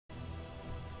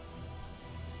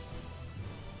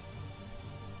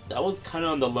That was kind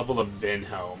of on the level of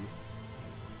Vinhelm.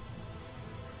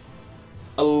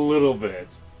 A little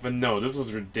bit. But no, this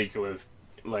was ridiculous.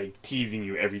 Like, teasing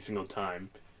you every single time.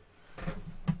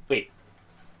 Wait.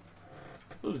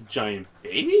 That was a giant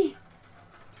baby?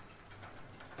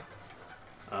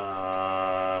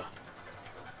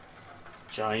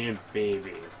 Giant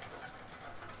baby.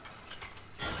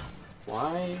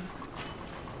 Why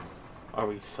are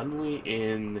we suddenly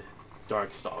in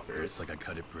Darkstalkers? Looks like I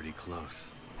cut it pretty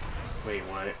close. Wait,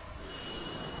 what?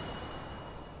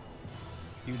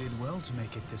 You did well to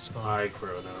make it this far. Hi,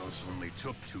 Kronos. Only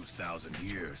took 2,000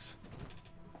 years.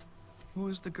 Who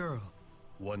is the girl?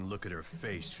 One look at her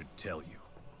face should tell you.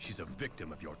 She's a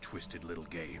victim of your twisted little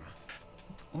game.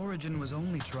 Origin was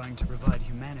only trying to provide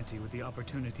humanity with the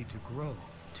opportunity to grow,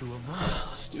 to evolve.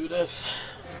 Let's do this.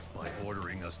 By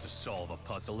ordering us to solve a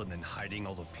puzzle and then hiding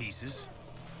all the pieces?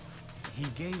 He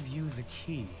gave you the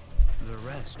key. The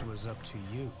rest was up to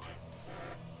you.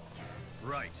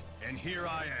 Right, and here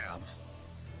I am.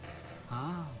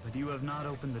 Ah, but you have not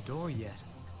opened the door yet,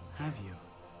 have you?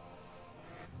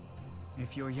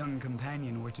 If your young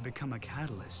companion were to become a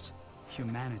catalyst,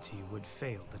 humanity would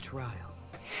fail the trial.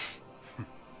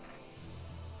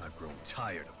 I've grown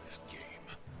tired of this game.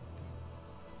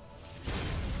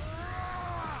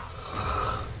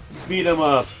 Beat him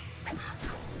up.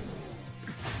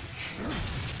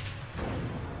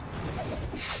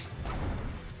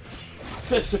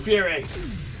 Fists of Fury.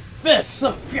 Fists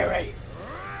of Fury.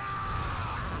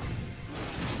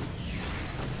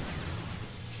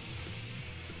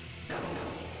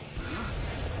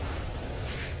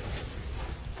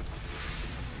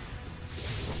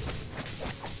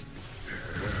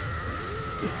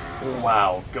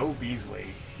 Wow, go Beasley.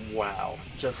 Wow,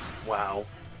 just wow.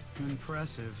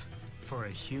 Impressive for a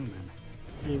human.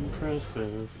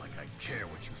 Impressive. Like I care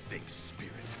what you think,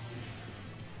 Spirit.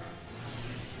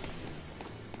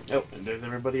 Oh, and there's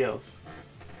everybody else.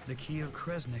 The key of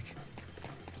Kresnik.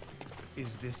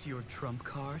 Is this your trump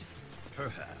card?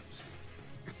 Perhaps.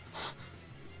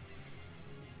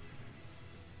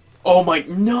 Oh my,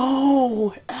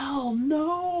 no! Al,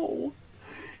 no!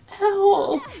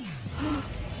 Al!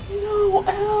 No,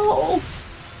 Al!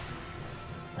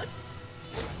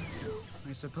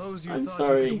 I suppose you I'm thought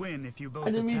sorry. you could win if you both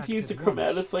I didn't mean attacked to use at the once.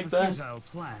 chromatics like A that. futile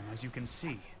plan, as you can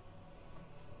see.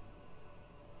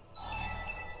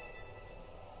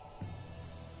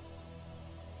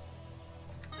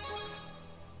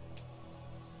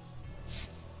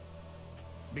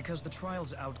 Because the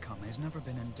trial's outcome has never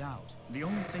been in doubt, the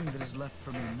only thing that is left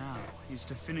for me now is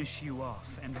to finish you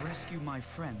off and rescue my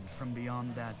friend from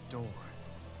beyond that door.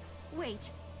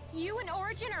 Wait, you and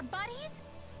Origin are buddies?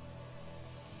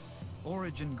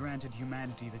 Origin granted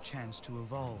humanity the chance to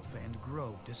evolve and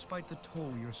grow despite the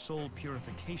toll your soul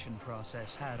purification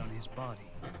process had on his body.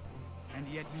 And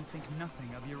yet you think nothing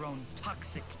of your own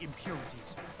toxic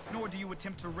impurities, nor do you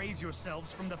attempt to raise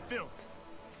yourselves from the filth.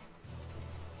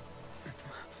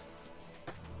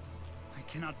 I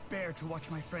cannot bear to watch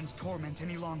my friend's torment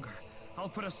any longer. I'll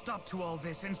put a stop to all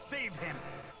this and save him!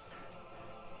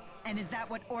 And is that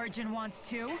what Origin wants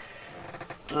too?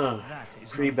 That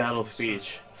is Pre-battle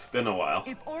speech. It's been a while.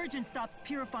 If Origin stops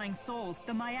purifying souls,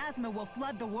 the miasma will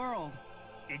flood the world.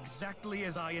 Exactly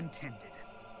as I intended.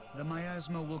 The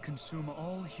miasma will consume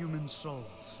all human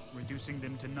souls, reducing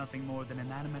them to nothing more than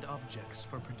inanimate objects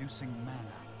for producing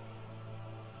mana.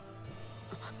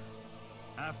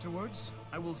 Afterwards,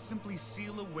 I will simply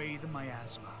seal away the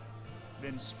miasma.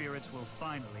 Then spirits will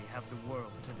finally have the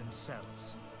world to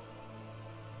themselves.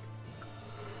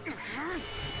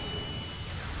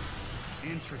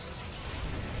 Interesting.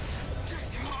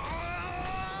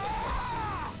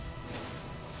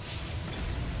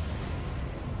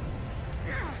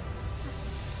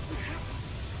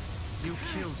 You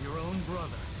killed your own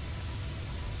brother.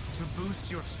 To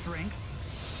boost your strength?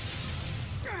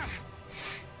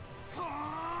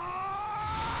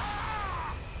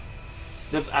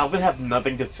 Does Alvin have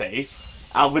nothing to say?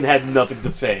 Alvin had nothing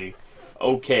to say.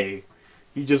 Okay.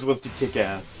 He just wants to kick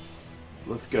ass.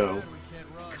 Let's go.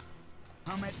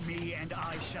 Come at me and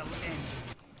I shall end.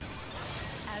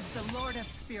 As the Lord of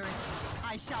Spirits,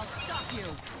 I shall stop you.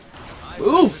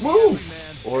 Move!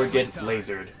 Move! Or get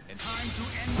lasered.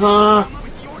 Huh?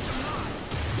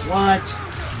 What?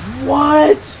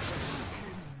 What?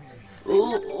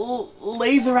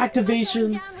 Laser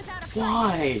activation?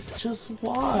 Why? Just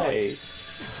why?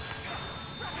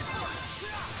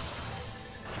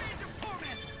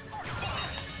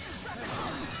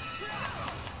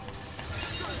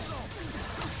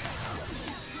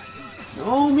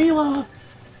 Oh, Mila!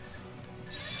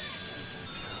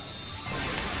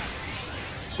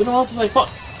 It's been a while since I fought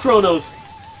Kronos.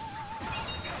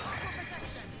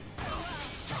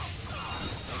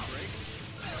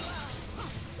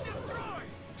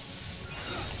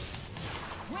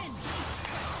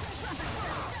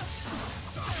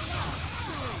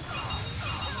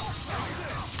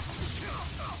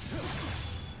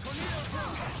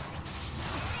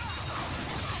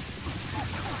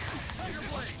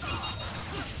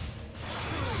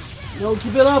 No,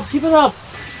 keep it up! Keep it up!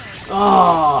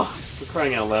 Ah, oh, for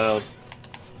crying out loud.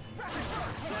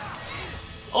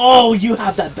 Oh, you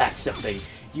have that backstep thing.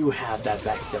 You have that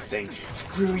backstep thing.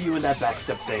 Screw you and that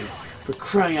backstep thing. For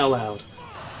crying out loud.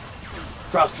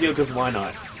 Frost Field, because why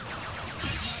not?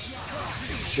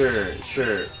 Sure,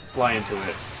 sure. Fly into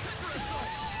it.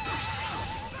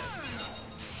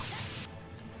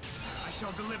 I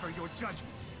shall deliver your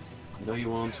judgment. No,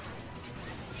 you won't.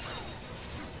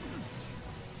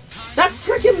 That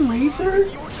freaking laser?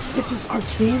 It's his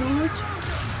arcane art?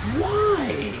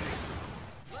 Why?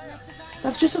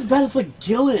 That's just as bad as like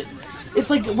Gillen. It's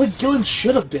like what Gillen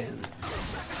should have been.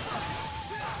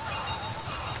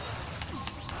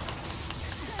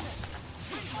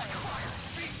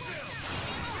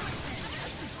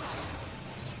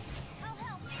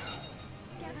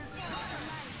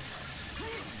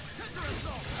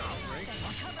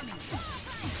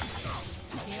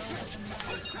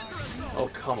 Oh,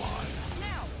 come on.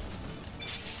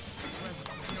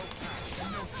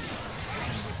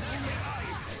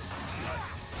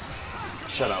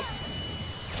 Shut up.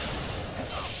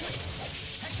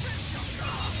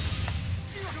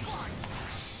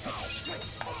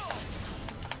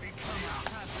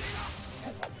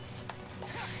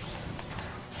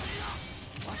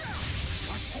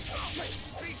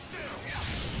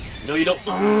 No, you don't.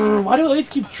 Why do I always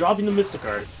keep dropping the Mystic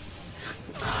Art?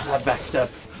 That backstep.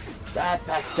 That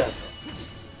backstep.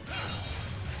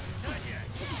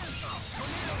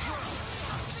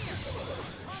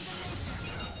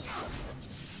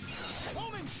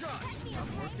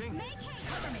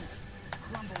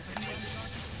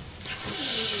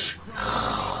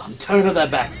 I'm tired of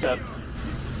that backstep.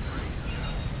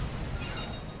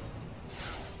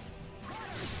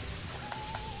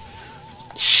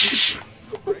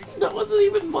 That wasn't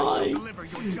even mine.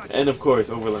 And of course,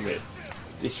 over limit.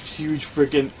 The huge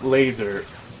freaking laser.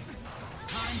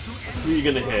 Who are you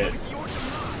gonna hit?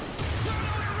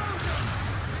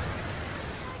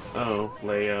 Oh,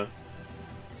 Leia.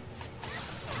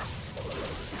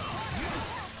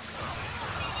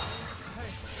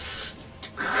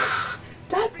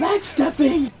 That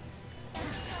backstepping!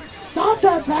 Stop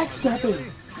that backstepping!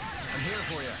 I'm here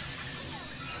for you.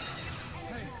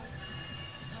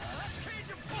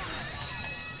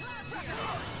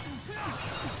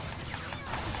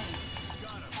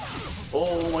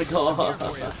 Oh my god!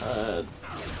 Sorry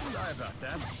about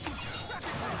that.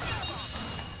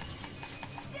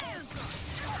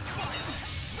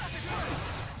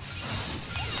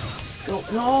 Go,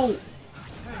 no!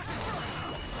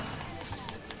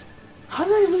 How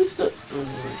did I lose the...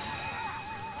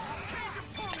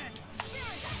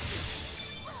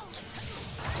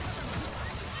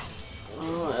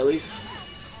 Oh, at least...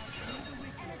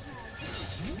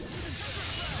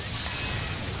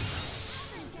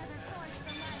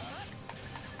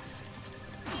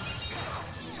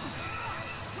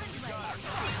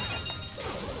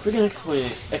 Freaking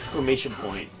exclamation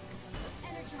point.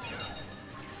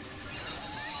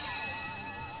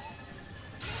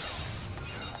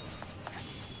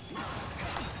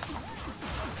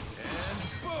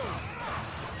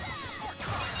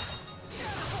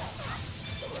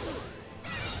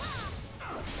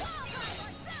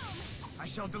 I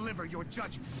shall deliver your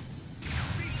judgment.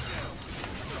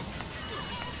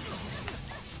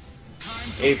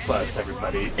 A plus,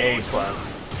 everybody. A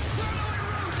plus.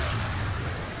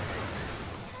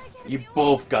 You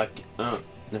both got...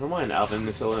 never mind, Alvin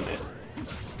is still in it.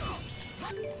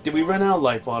 Did we run out of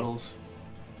life bottles?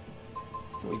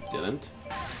 No, we didn't.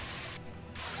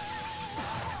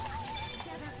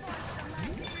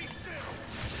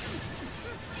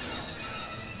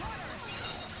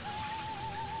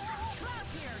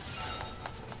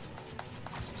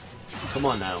 Come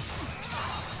on now.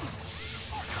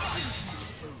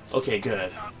 Okay,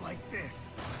 good. Not like this.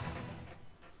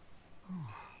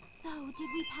 So, did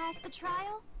we pass the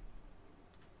trial?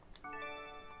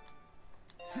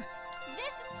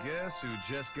 Guess who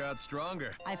just got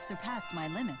stronger? I've surpassed my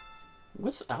limits.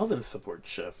 What's Alvin's support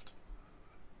shift?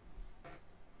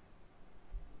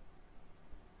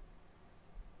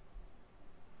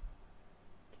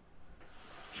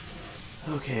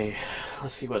 Okay,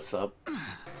 let's see what's up.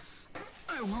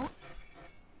 I won't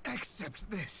accept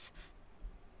this.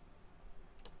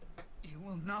 You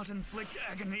will not inflict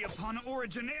agony upon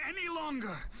Origin any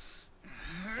longer.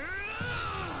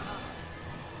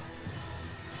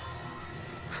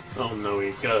 Oh no,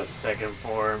 he's got a second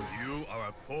form. You are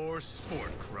a poor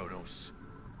sport, Kronos.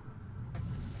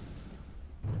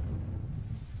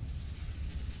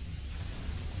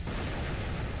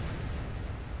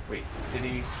 Wait, did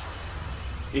he...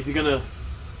 Is he gonna...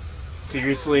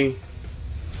 Seriously?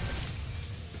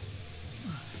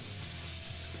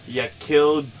 You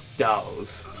killed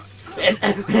Dallas. And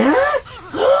huh?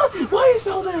 Why is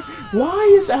Al there?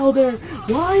 Why is Al there?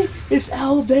 Why is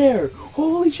Al there?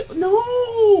 Holy shit!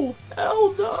 No!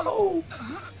 Al, no!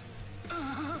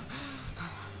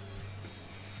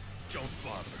 Don't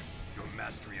bother. Your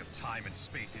mastery of time and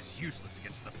space is useless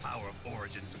against the power of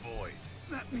Origin's void.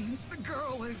 That means the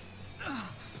girl is...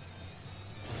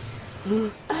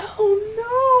 Oh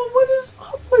no! What is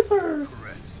up with her?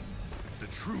 Correct. The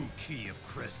true key of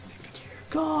Kresnik. Dear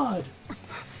God!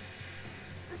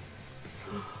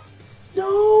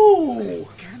 No! This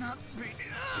cannot be...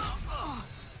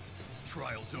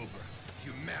 Trial's over.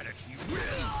 Humanity wins.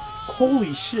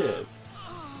 Holy shit!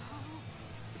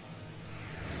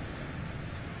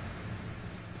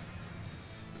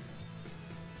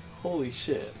 Holy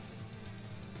shit!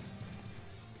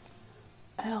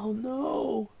 Al,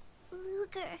 no!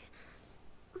 Luger,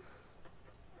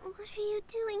 what are you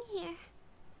doing here?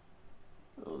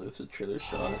 Oh, there's a trailer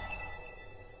shot.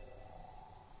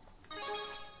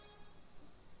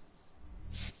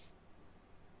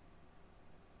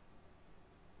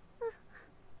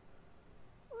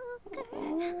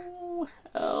 Oh,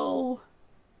 Al.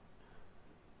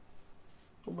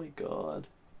 Oh my god.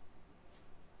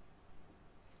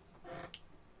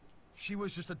 She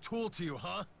was just a tool to you,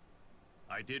 huh?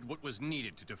 I did what was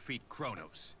needed to defeat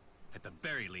Kronos. At the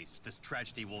very least, this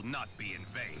tragedy will not be in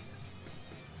vain.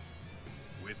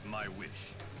 With my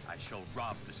wish, I shall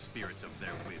rob the spirits of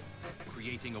their will,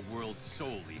 creating a world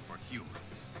solely for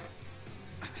humans.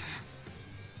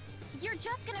 You're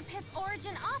just gonna piss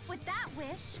Origin off with that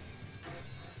wish.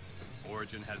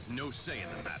 Origin has no say in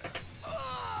the matter.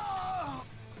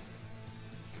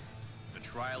 The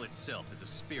trial itself is a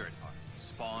spirit art,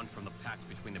 spawned from the pact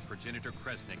between the progenitor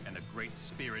Kresnik and the great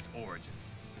spirit Origin.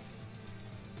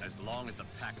 As long as the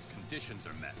pact's conditions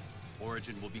are met,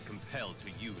 Origin will be compelled to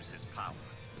use his power.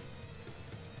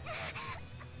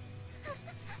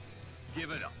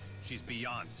 Give it up. She's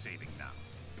beyond saving now.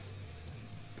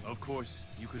 Of course,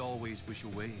 you could always wish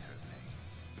away her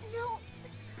pain. No,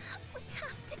 we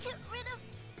have to get rid of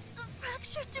the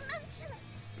fractured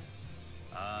dimensions.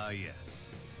 Ah, yes.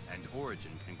 And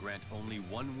Origin can grant only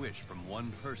one wish from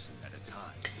one person at a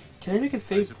time. Can I make a I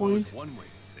save suppose point? one way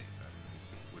to save her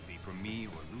would be for me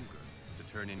or Luger to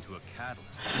turn into a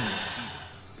catalyst for her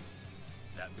achievements.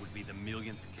 That would be the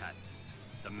millionth catalyst,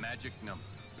 the magic number,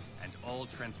 and all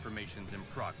transformations in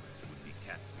progress would be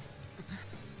cancelled.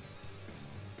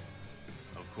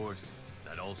 Of course,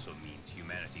 that also means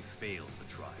humanity fails the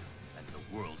trial, and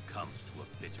the world comes to a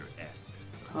bitter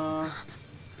end.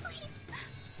 Please,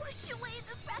 wish away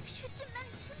the fractured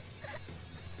dimensions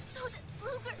so that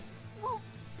Luger won't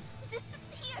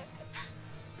disappear.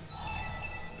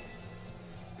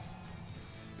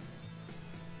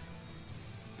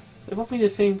 They're both the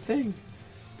same thing.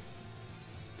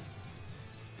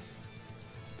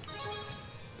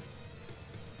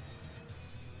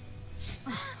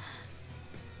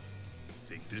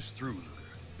 Think this through, Luger.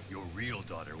 Your real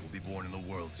daughter will be born in the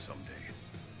world someday.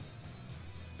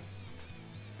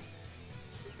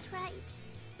 He's right.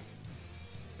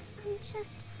 I'm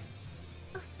just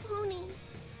a phony.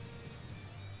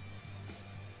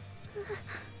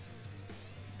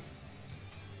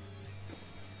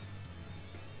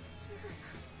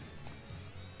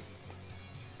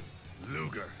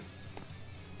 Luger.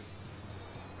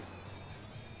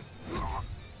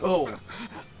 Oh. The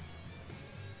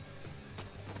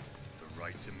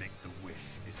right to make the wish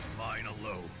is mine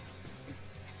alone.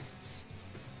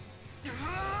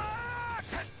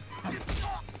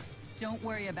 Don't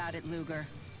worry about it, Luger.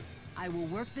 I will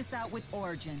work this out with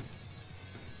Origin.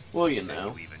 Well, you Can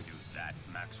know. you even do that,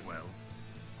 Maxwell?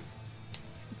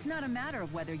 It's not a matter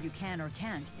of whether you can or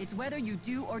can't. It's whether you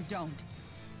do or don't.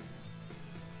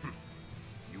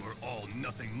 You are all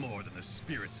nothing more than the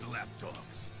spirit's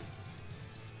lapdogs.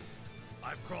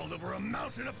 I've crawled over a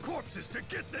mountain of corpses to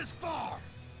get this far!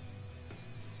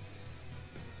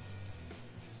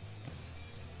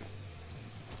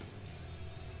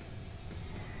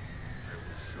 I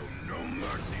will show no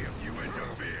mercy if you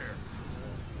interfere!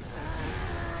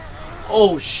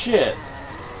 Oh shit.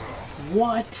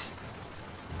 What?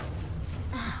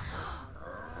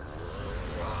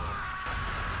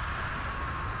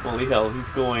 Holy hell, he's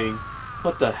going.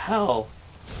 What the hell?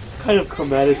 What kind of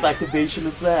chromatis activation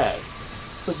is that?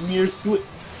 It's like mere sweet.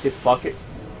 His pocket.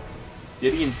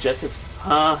 Did he ingest his.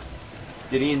 Huh?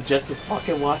 Did he ingest his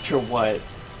pocket watch or what?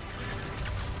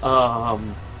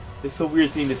 It's so weird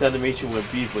seeing this animation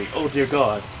with Beasley. Oh dear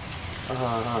god.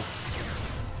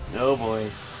 Oh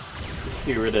boy.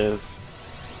 Here it is.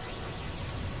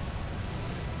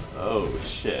 Oh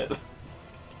shit.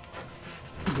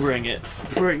 Bring it.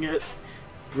 Bring it.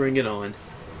 Bring it on.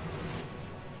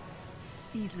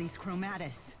 Beasley's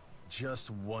Chromatus.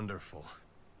 Just wonderful.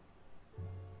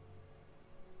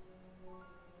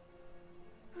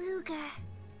 Luger.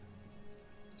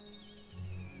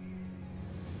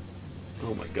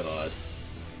 Oh my god.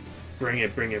 Bring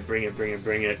it, bring it, bring it, bring it,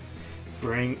 bring it.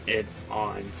 Bring it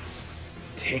on.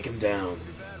 Take him down.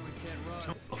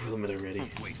 Over limit already.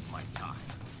 Don't waste my time.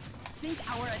 Sync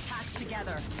our attacks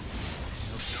together.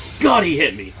 God, he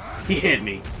hit me! He hit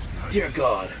me! Dear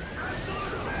God.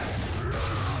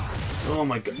 Oh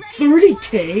my god.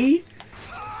 30k?!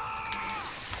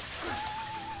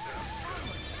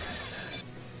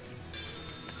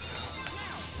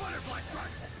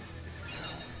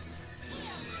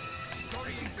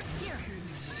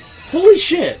 Holy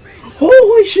shit!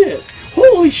 Holy shit!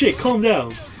 Holy shit! Calm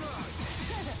down.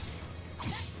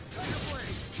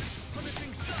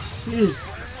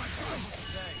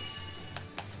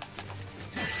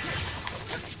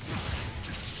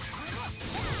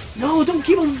 No, don't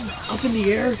keep him up in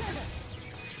the air.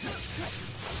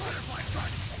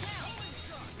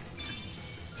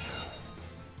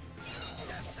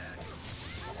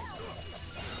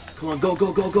 Come on, go,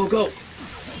 go, go, go, go.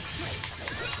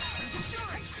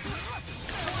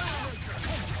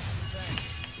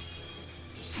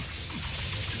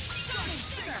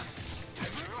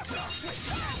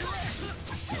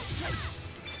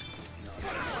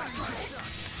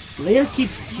 Leia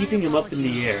keeps keeping him up in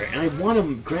the air, and I want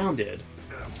him grounded.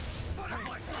 Oh,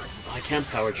 I can't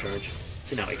power charge.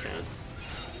 Now I can.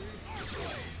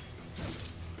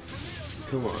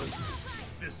 Come on.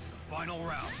 This is the final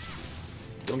round.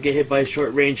 Don't get hit by a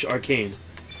short-range arcane.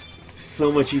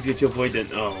 So much easier to avoid than...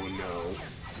 Oh, no.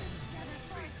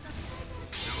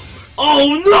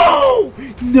 Oh, no!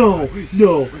 No,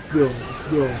 no, no,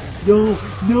 no, no,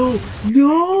 no,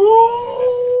 no!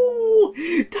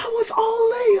 That was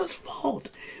all Leia's fault!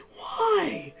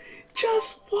 Why?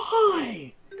 Just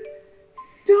why?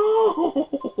 No!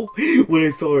 When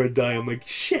I saw her die, I'm like,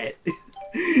 shit!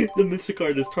 The Mystic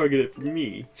card is targeted for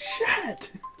me.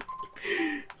 Shit!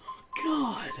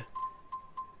 God.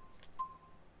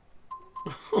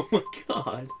 Oh my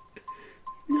god.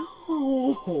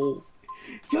 No!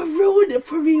 You ruined it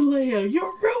for me, Leia!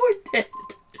 You ruined it!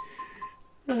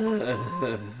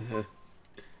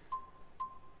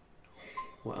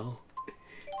 Well,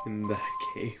 in that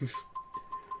case...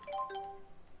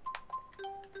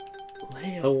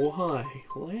 Leia, why?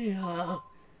 Leia!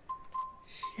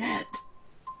 Shit!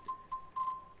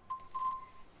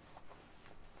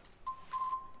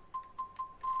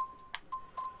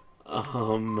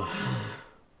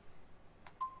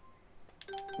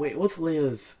 Wait, what's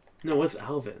Leia's... No, what's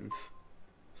Alvin's?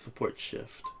 Support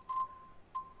shift.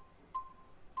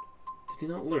 Did he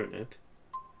not learn it?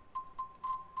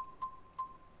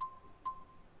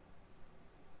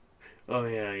 Oh,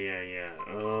 yeah, yeah, yeah.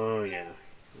 Oh, yeah.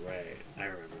 Right. I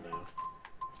remember now.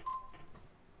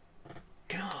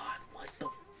 God, what the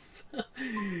f...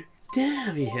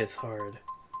 Damn, he hits hard.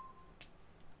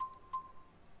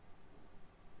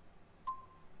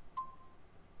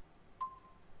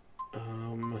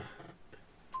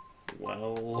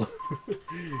 Well...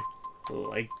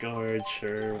 Light guard,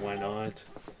 sure, why not?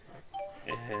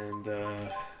 And,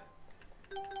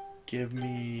 give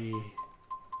me...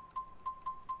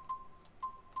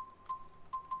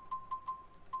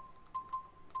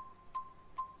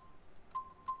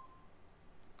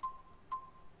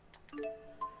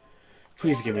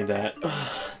 Please give me that.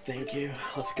 Thank you.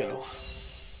 Let's go.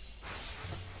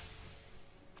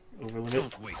 Over limit.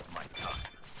 Don't waste my time.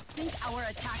 Sync our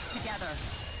attacks together.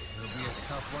 It'll be a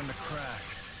tough one to crack.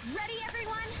 Ready,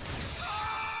 everyone?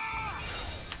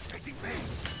 Taking bait.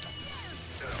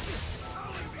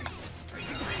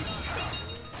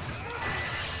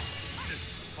 This is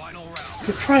the final round.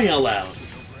 For crying out loud.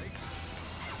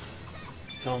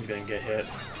 Someone's gonna get hit.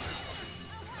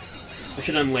 I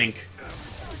should unlink.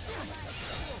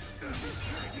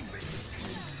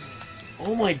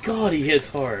 Oh my god, he hits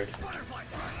hard.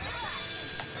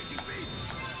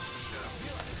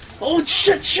 Oh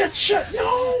shit, shit, shit,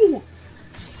 no!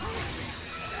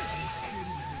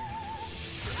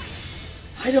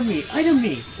 Item me,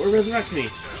 or resurrect me.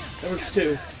 That works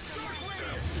too.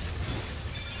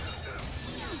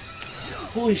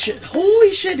 Holy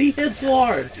shit, he hits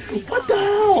hard! What the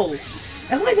hell?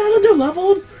 Am I that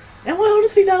under-leveled? Am I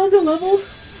honestly that under-leveled?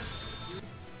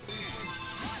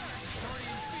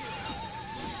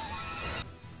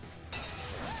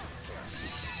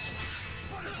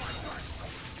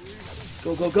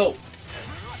 Go, go, go!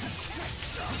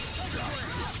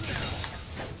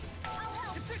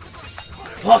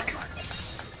 Fuck!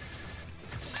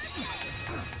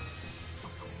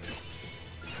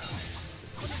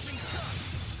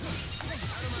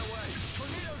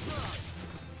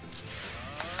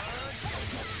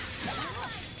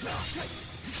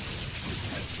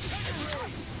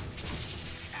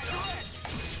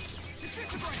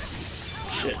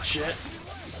 Shit.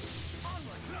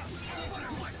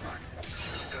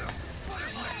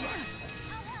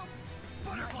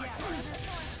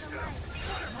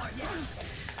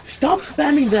 Stop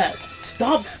spamming that!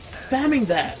 Stop spamming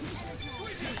that!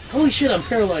 Holy shit, I'm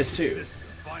paralyzed too.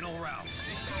 Final round.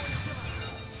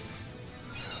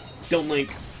 Don't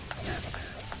link.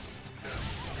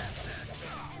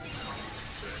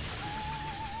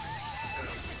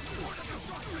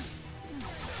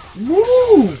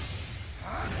 Move!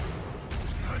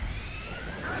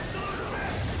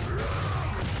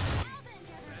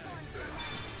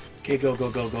 Okay, go. Come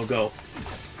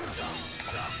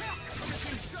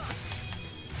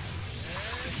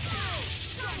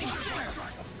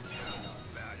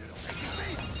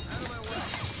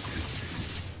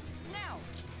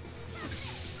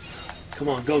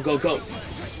on, go.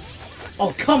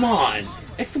 Oh, come on!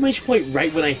 Exclamation point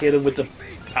right when I hit him with the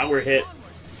power hit.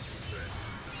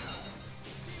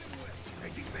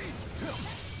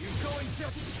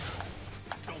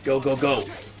 Go.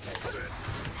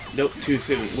 Nope, too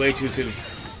soon. Way too soon.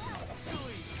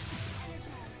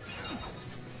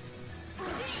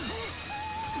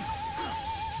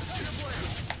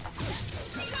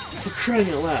 For crying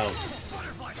out loud.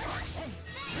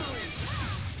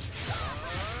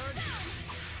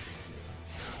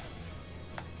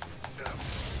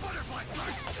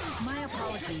 My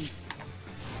apologies.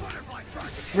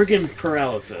 Friggin'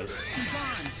 paralysis.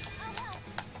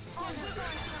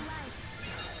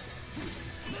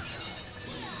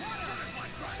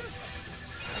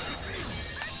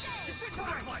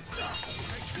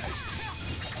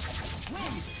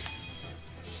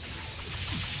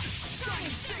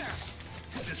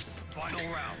 Final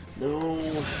round. No.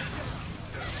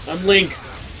 I'm Link.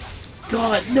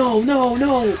 God, no.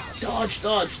 Dodge.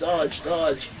 Don't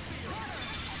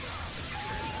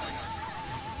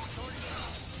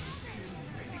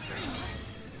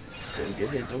get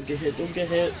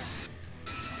hit.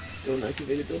 Don't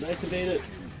activate it.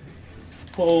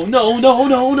 Oh,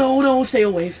 no. Stay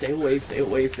away.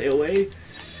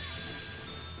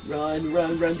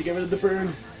 Run to get rid of the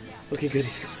burn. Okay, good,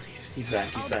 he's gone. He's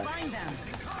back.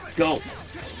 Go.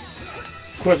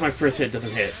 Of course my first hit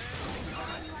doesn't hit.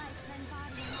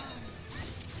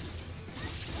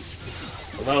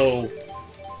 Hello?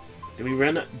 Did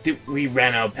we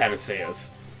ran out of panaceas?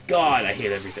 God, I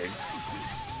hate everything.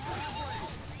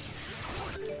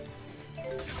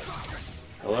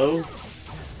 Hello?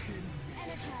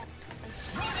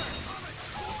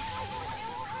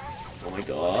 Oh my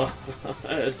god.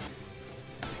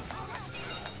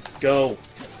 Go.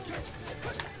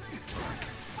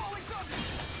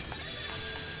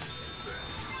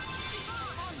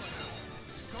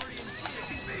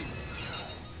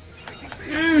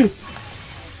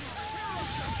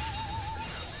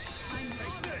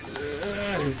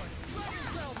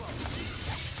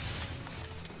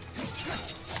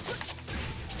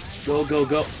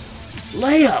 Go.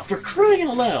 Layup, for crying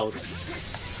out loud.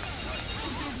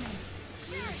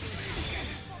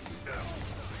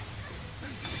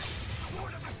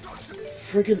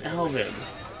 Friggin'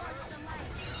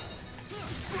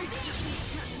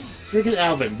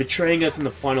 Alvin betraying us in the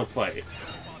final fight.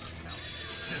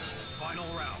 Final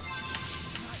round.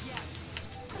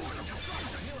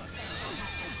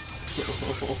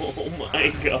 Oh my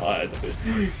god.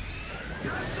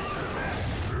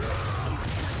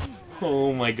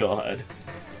 Oh my god.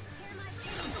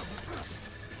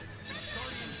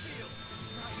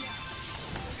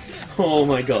 Oh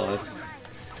my god.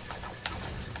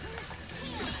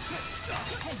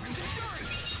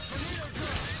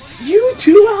 You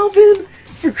too, Alvin?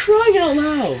 For crying out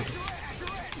loud!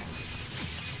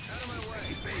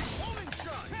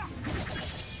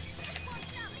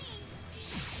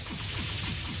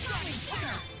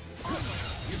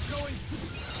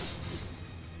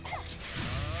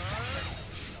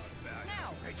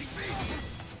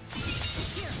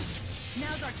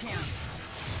 Now's our chance.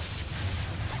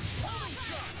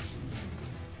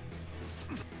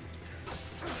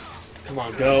 Come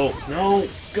on, go. No,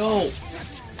 go.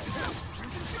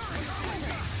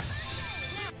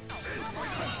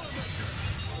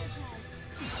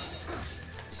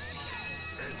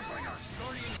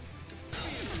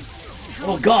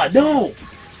 Oh god, no!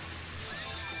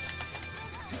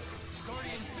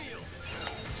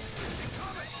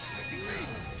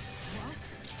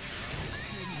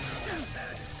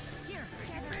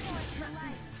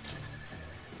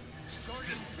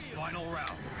 Final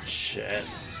round. Shit.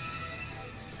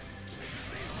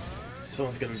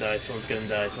 Someone's gonna die.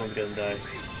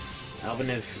 Alvin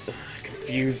is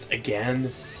confused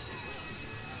again.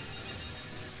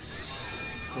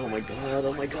 Oh my god.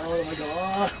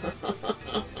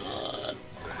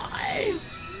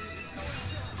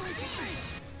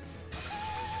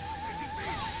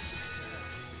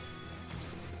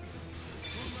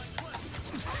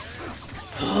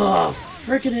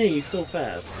 Freaking A, he's so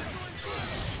fast.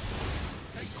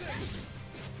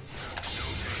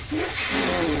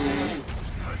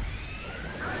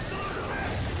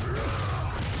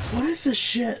 What is this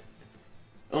shit?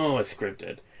 Oh, it's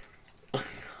scripted.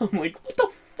 I'm like, what the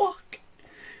fuck?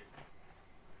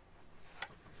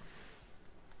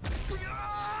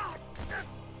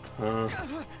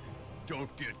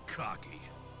 Don't get cocky.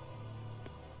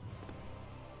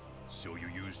 So you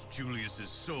used Julius's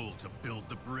soul to build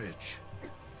the bridge.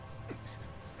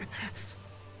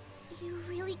 You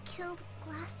really killed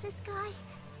Glasses Guy?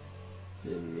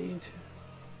 Didn't mean to.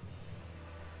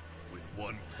 With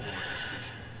one poor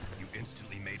decision, you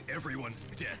instantly made everyone's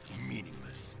death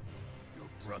meaningless. Your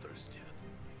brother's death.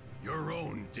 Your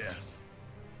own death.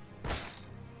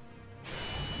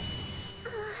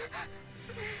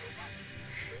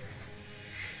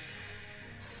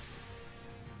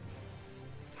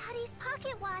 Daddy's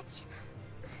pocket watch.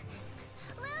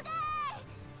 Luger!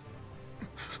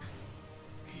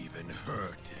 Even her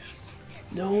death.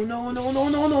 No, no, no, no,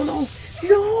 no, no, no!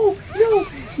 No! No!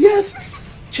 Yes!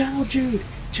 Channel Jude!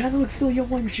 Channel Xillia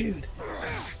 1 Jude!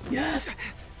 Yes!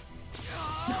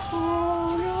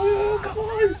 No, no, no, come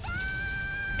on!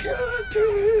 Get to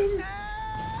him!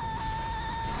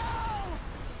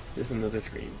 There's another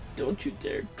screen. Don't you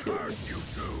dare kill me. Curse you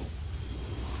two!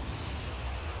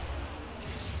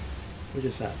 What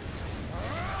just happened?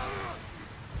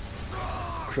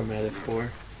 Chromatus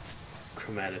 4.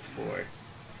 Chromatus 4.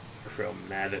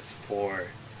 Chromatus 4.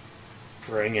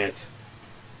 Bring it.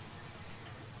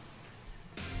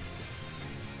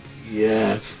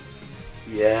 Yes.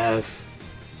 Yes.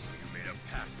 So you made a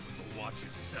pact with the watch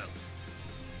itself.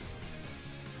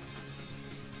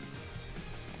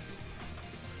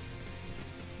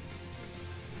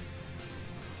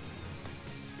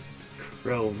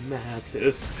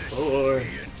 Chromatus 4. Be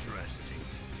interesting.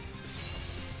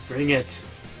 Bring it.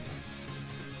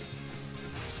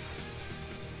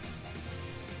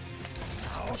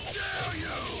 How dare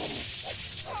you!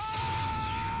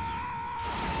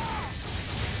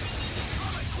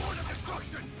 Court of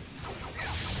destruction!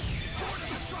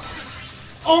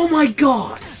 Oh my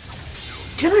god!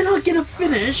 Can I not get a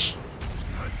finish?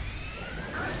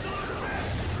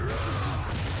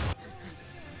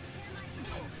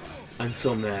 I'm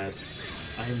so mad.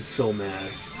 I am so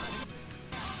mad.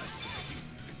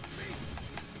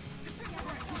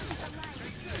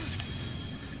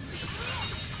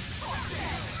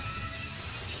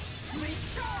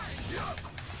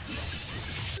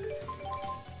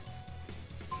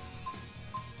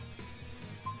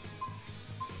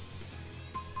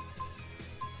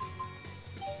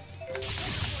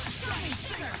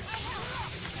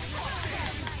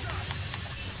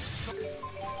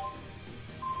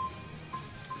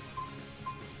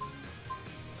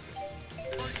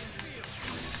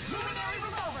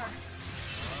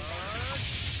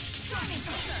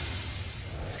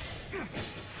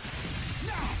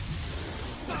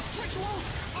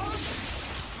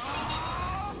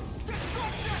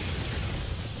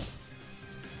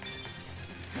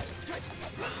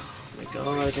 Oh my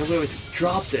god, I can't believe it's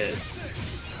dropped it.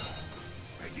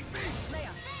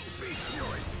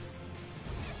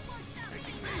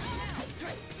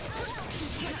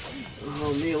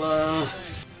 Oh, Mila.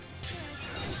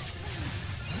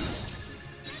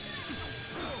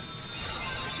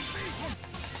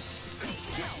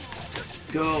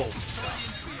 Go.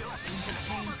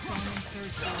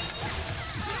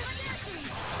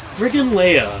 Friggin'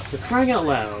 Leia, for crying out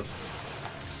loud.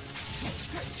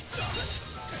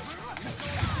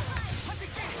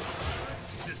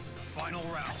 This is the final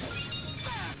round.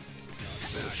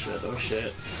 Oh shit, oh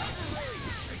shit.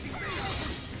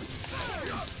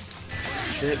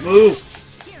 Shit, move!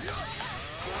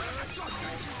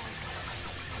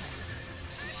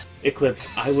 Eclipse,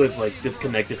 I was like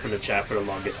disconnected from the chat for the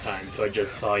longest time, so I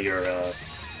just saw your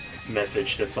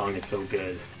message. The song is so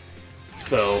good.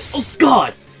 So, oh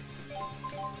god!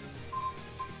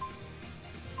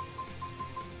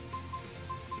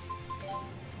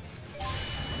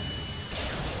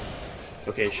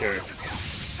 Okay, sure.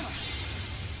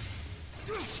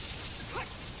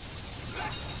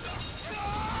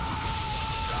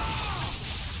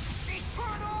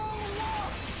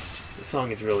 The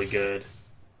song is really good.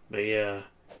 But yeah.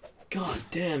 God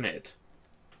damn it.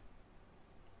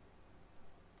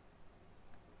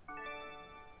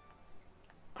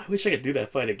 I wish I could do that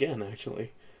fight again,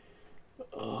 actually.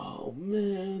 Oh,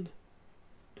 man.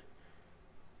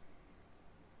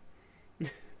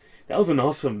 That was an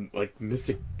awesome, like,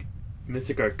 Mystic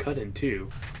Art cut-in, too.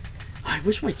 I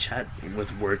wish my chat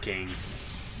was working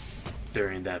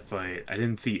during that fight. I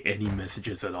didn't see any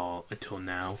messages at all until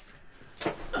now.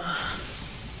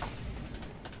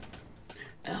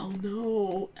 L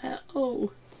no,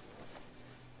 L.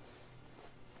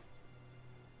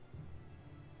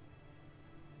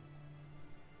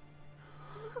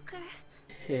 Luger.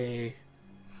 Hey.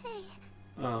 Hey.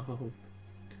 Oh.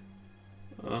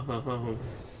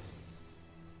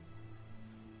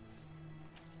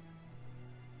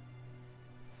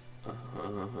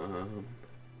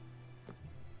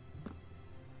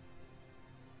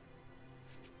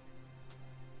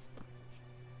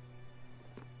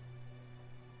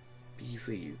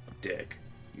 Beasley, you dick.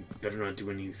 You better not do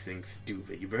anything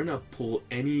stupid. You better not pull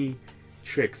any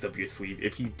tricks up your sleeve.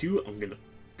 If you do, I'm gonna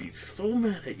be so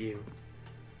mad at you.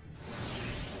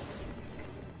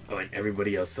 Oh, and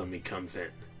everybody else suddenly comes in.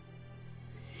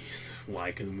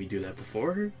 Why couldn't we do that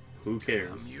before? Who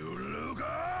cares? Damn you,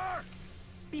 Luger!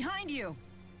 Behind you!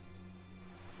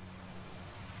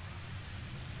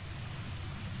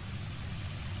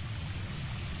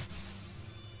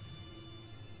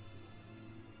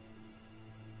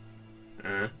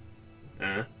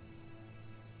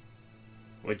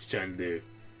 What you trying to do?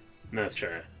 Nice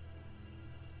try.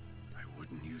 I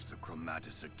wouldn't use the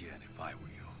chromatus again if I were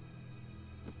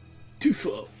you. Too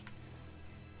slow.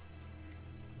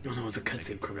 Oh no, it's a Make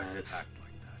cutscene a correct chromatus. act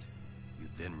like that. You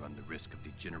then run the risk of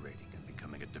degenerating and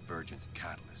becoming a divergence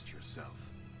catalyst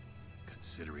yourself.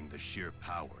 Considering the sheer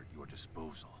power at your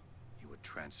disposal, you would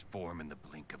transform in the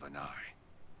blink of an eye.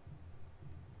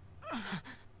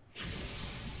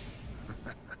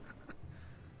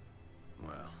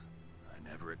 Well, I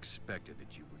never expected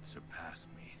that you would surpass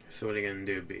me. So what are you gonna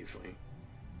do, Beasley?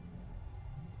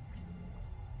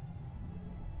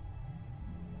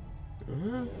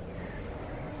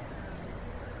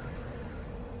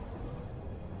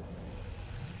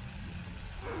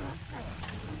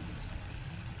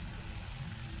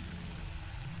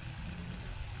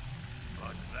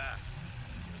 But that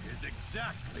is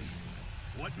exactly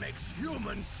what makes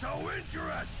humans so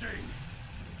interesting!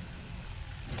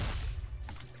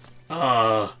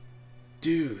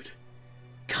 Dude.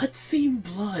 Cutscene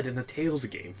blood in a Tales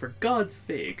game, for God's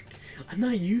sake. I'm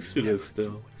not used to this Never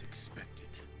do though. what's expected.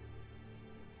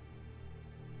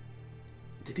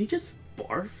 Did he just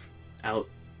barf out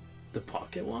the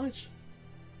pocket watch?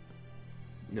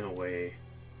 No way.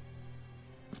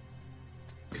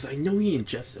 Because I know he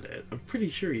ingested it. I'm pretty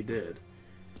sure he did.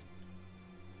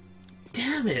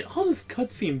 Damn it! All this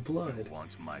cutscene blood.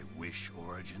 Want my wish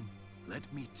origin?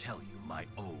 Let me tell you my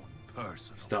own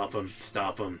personal Stop him. wish.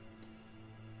 Stop him.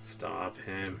 Stop To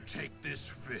him. take this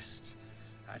fist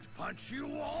and punch you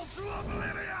all to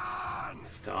oblivion!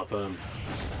 Stop him.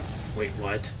 Wait,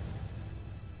 what?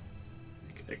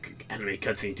 Anime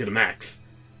cutscene to the max.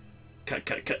 Cut.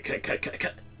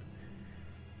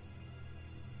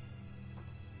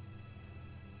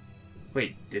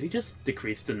 Wait, did he just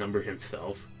decrease the number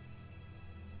himself?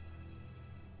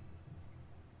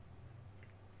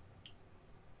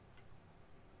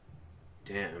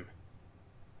 Damn.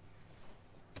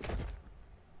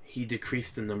 He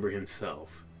decreased the number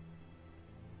himself.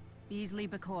 Beasley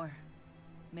Bakor,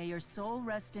 may your soul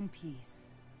rest in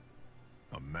peace.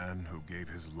 A man who gave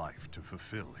his life to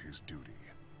fulfill his duty.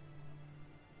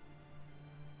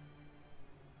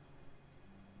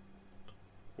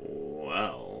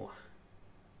 Well.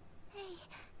 Hey.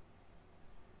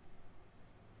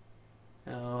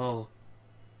 Oh.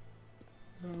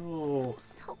 No. I'm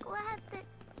so glad that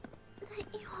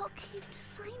you all came to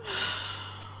find me.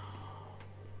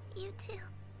 You too.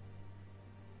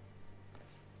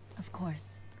 Of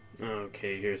course.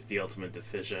 Okay, here's the ultimate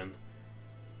decision.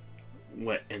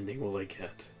 What ending will I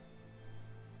get?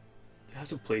 I have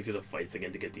to play through the fights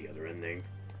again to get the other ending.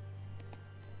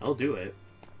 I'll do it.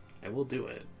 I will do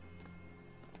it.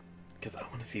 Because I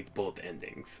want to see both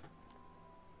endings.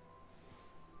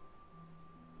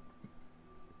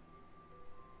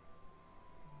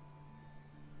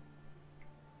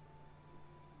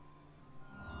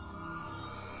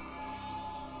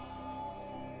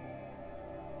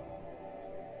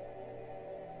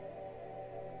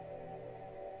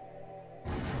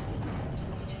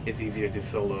 It's easier to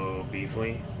solo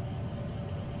Beasley.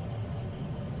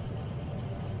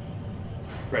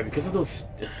 Right, because of those...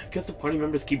 Because the party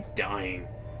members keep dying.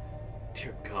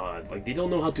 Dear God, like, they don't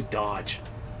know how to dodge.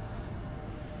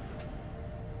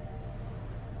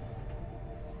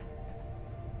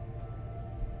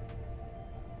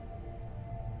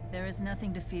 There is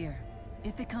nothing to fear.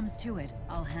 If it comes to it,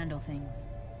 I'll handle things.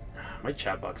 My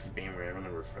chat box is being weird. I'm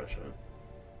gonna refresh it.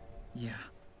 Yeah.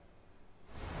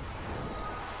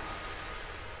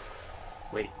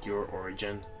 Wait, your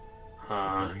origin?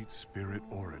 Huh? Great Spirit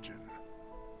Origin.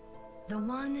 The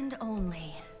one and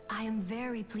only. I am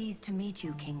very pleased to meet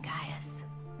you, King Gaius.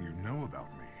 You know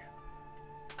about me.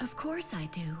 Of course I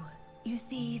do. You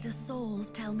see, the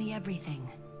souls tell me everything.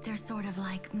 They're sort of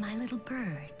like my little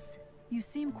birds. You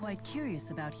seem quite curious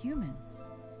about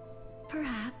humans.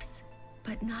 Perhaps,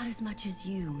 but not as much as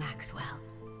you, Maxwell.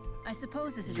 I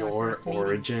suppose this is Your our first meeting.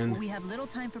 origin? We have little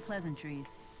time for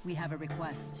pleasantries. We have a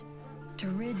request. To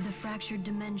rid the fractured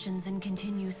dimensions and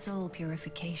continue soul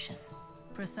purification.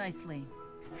 Precisely.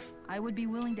 I would be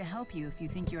willing to help you if you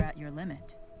think you're at your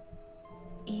limit.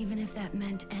 Even if that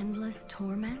meant endless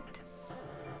torment?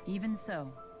 Even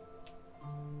so.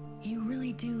 You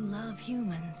really do love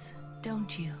humans,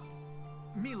 don't you?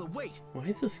 Mila, wait! Why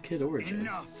is this kid Origin?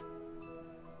 Enough!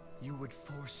 You would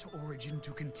force Origin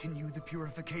to continue the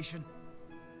purification?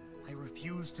 I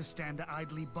refuse to stand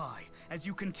idly by as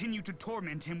you continue to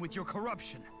torment him with your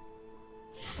corruption.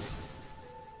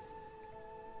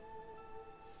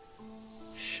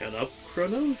 Shut up,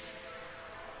 Kronos?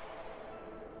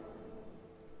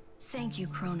 Thank you,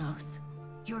 Kronos.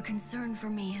 Your concern for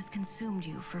me has consumed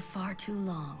you for far too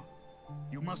long.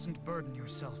 You mustn't burden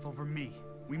yourself over me.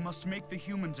 We must make the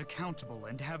humans accountable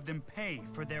and have them pay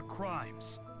for their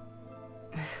crimes.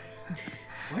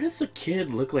 Why does the kid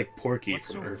look like Porky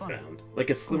What's from so funny? Earthbound? Like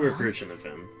a slimmer version of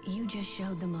him. You just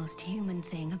showed the most human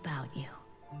thing about you.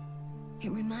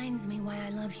 It reminds me why I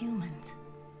love humans.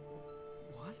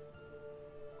 What?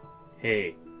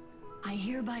 Hey, I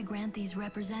hereby grant these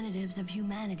representatives of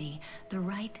humanity the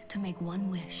right to make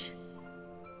one wish.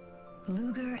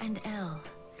 Luger and Elle,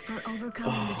 for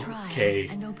overcoming the trial okay.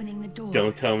 and opening the door.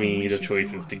 Don't tell me the wish is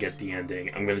choices to yours. get the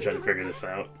ending. I'm gonna try to figure this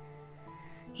out.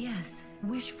 Yes,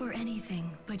 wish for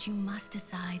anything, but you must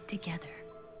decide together.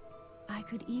 I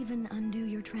could even undo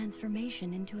your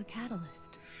transformation into a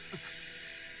catalyst.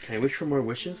 Can I wish for more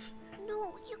wishes?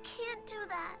 No, you can't do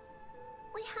that.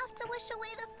 We have to wish away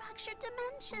the fractured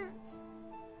dimensions.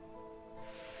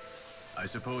 I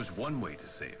suppose one way to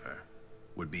save her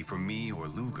would be for me or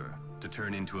Luger to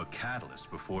turn into a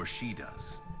catalyst before she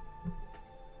does.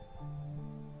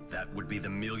 That would be the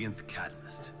millionth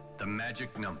catalyst, the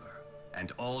magic number,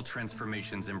 and all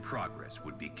transformations in progress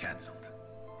would be cancelled.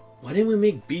 Why didn't we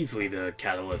make Beasley the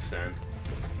catalyst then?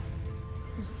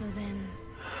 So then,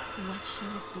 what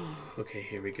shall it be? Okay,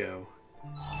 here we go.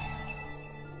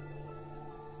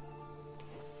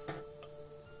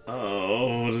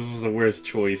 Oh, this is the worst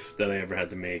choice that I ever had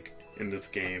to make in this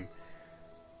game.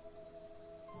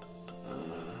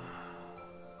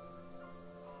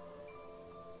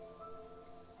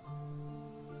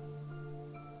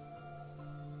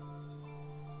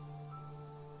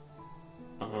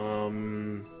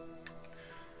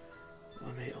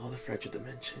 I made all the fractured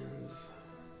dimensions.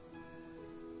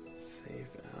 Save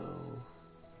L.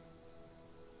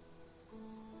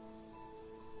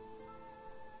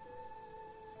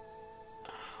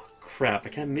 Crap, I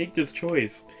can't make this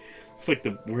choice. It's like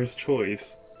the worst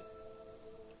choice.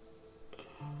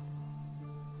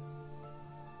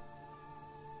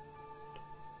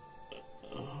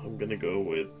 I'm gonna go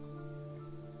with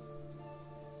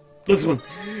this one.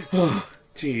 Oh,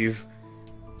 jeez.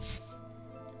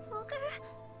 Luger?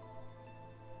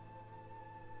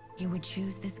 You would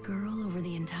choose this girl over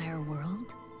the entire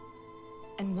world?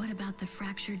 And what about the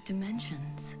fractured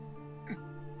dimensions?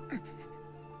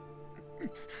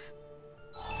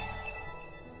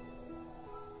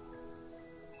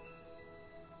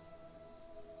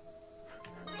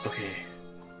 Okay.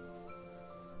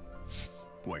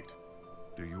 Wait.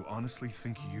 Do you honestly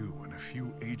think you and a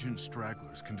few agent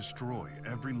stragglers can destroy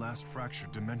every last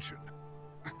fractured dimension?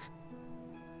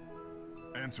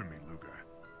 Answer me, Luger.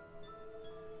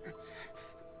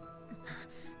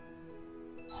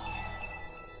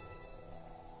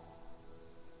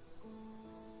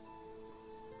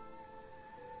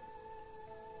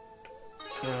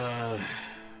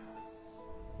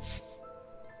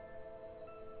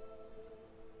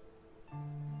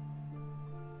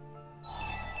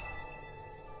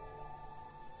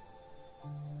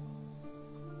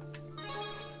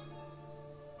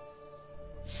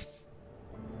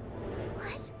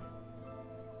 What?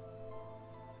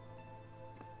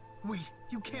 Wait,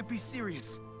 you can't be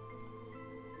serious.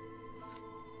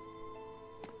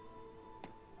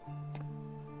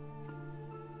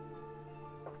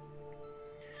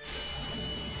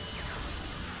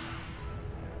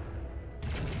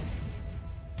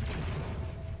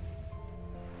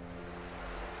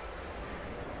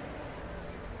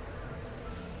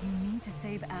 You mean to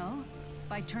save Elle?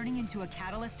 By turning into a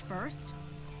catalyst first?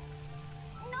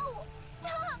 No,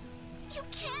 stop! You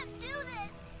can't do this!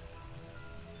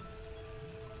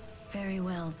 Very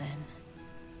well, then.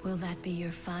 Will that be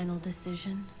your final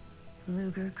decision,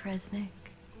 Luger Kresnik?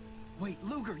 Wait,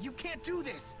 Luger, you can't do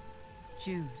this!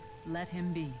 Jude, let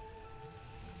him be.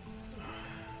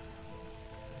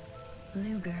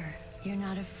 Luger, you're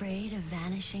not afraid of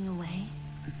vanishing away?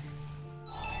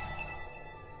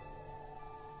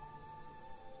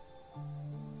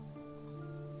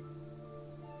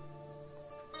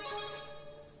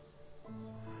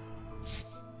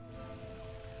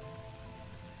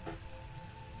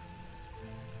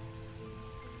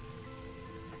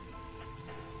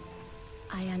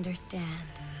 I understand.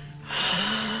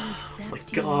 I will accept Oh my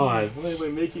your god, wish. why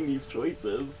am I making these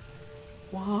choices?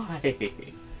 Why?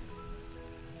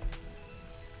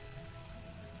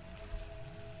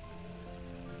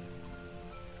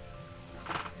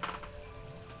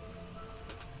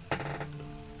 Are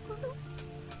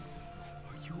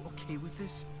you okay with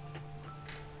this?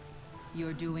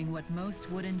 You're doing what most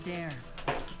wouldn't dare.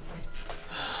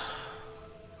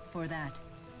 For that,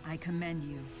 I commend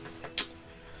you.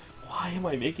 Why am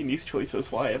I making these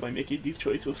choices? Why am I making these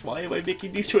choices? Why am I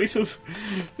making these choices?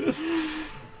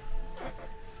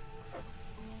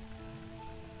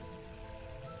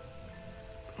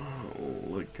 Oh,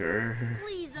 Luger.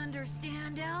 Please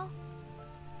understand, El.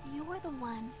 You were the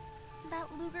one that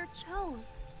Luger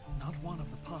chose. Not one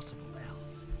of the possible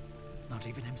elves. Not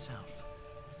even himself.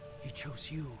 He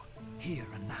chose you, here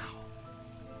and now.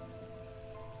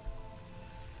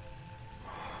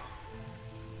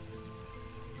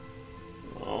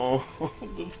 Oh,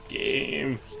 this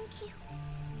game. Thank you.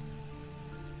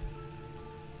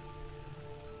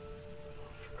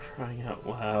 For crying out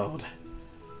loud.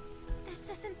 This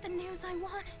isn't the news I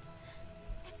wanted.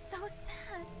 It's so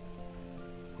sad.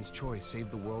 His choice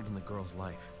saved the world and the girl's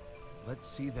life. Let's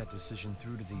see that decision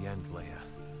through to the end, Leia.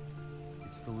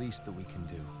 It's the least that we can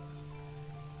do.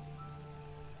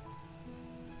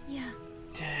 Yeah.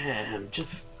 Damn,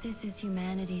 just... This is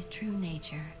humanity's true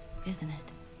nature, isn't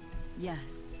it?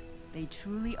 Yes, they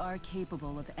truly are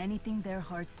capable of anything their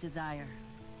hearts desire.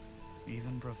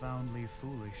 Even profoundly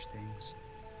foolish things.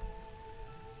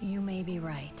 You may be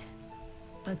right.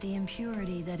 But the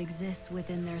impurity that exists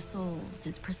within their souls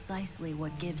is precisely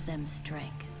what gives them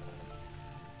strength.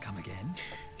 Come again?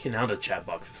 Okay, now the chat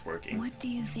box is working. What do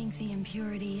you think the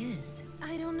impurity is?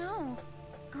 I don't know.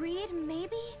 Greed,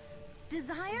 maybe?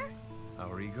 Desire?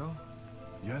 Our ego?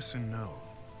 Yes and no.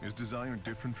 Is desire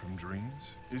different from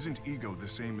dreams? Isn't ego the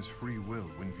same as free will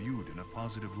when viewed in a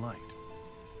positive light?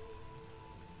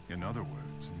 In other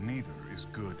words, neither is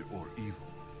good or evil.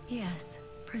 Yes,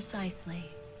 precisely.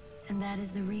 And that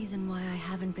is the reason why I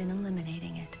haven't been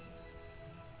eliminating it.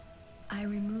 I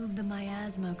removed the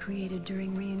miasma created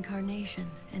during reincarnation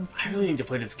and I really need to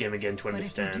play this game again to But if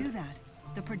understand. you do that,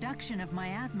 the production of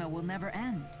miasma will never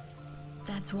end.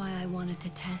 That's why I wanted to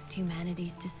test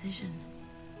humanity's decision.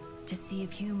 To see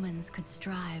if humans could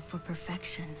strive for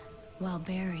perfection while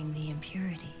bearing the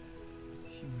impurity.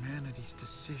 Humanity's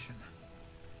decision.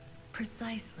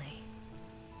 Precisely.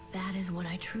 That is what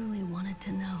I truly wanted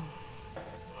to know.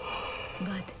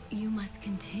 But you must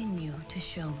continue to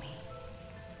show me.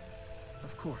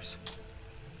 Of course.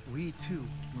 We too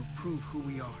will prove who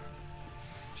we are.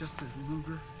 Just as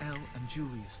Luger, El, and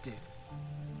Julius did.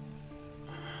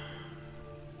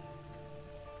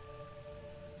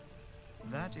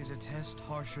 That is a test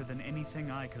harsher than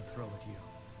anything I could throw at you.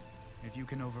 If you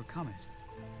can overcome it,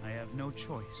 I have no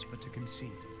choice but to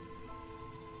concede.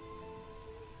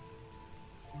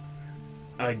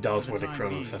 I like Dolls For more the than time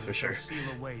Kronos, being, that's for we shall sure.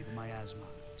 seal away the miasma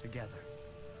together.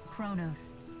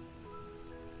 Kronos.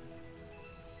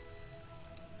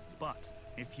 But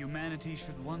if humanity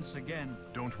should once again...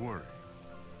 Don't worry.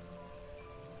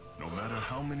 No matter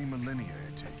how many millennia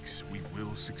it takes, we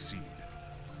will succeed.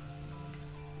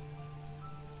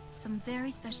 Some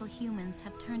very special humans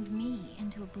have turned me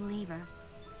into a believer.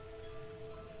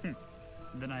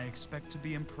 Then I expect to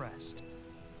be impressed.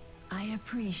 I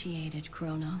appreciate it,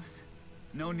 Kronos.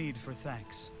 No need for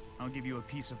thanks. I'll give you a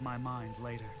piece of my mind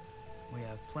later. We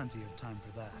have plenty of time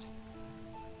for that.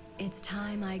 It's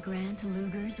time I grant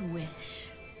Luger's wish.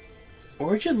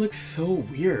 Origin looks so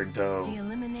weird, though. The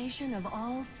elimination of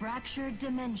all fractured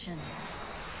dimensions.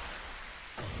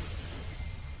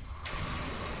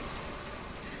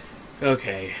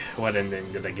 Okay, what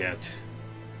ending did I get?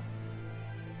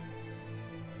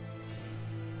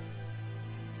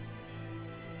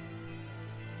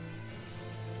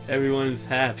 Everyone's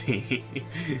happy,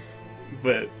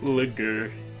 but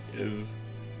Luger is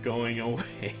going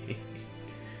away.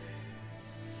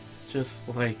 Just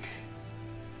like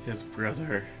his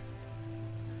brother.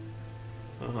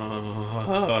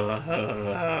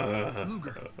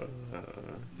 Luger,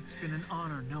 it's been an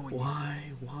honor knowing you.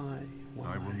 Why?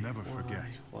 I will never why,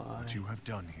 forget why? what you have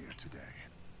done here today.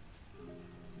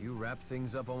 You wrap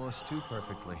things up almost too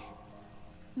perfectly.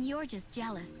 You're just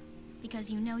jealous,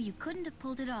 because you know you couldn't have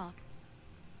pulled it off.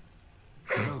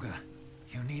 Roga,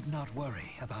 you need not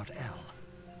worry about Elle.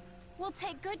 We'll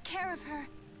take good care of her.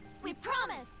 We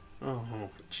promise! Oh,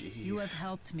 jeez. You have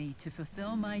helped me to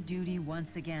fulfill my duty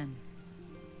once again.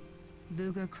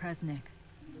 Luger Kresnik,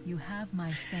 you have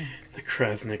my thanks. The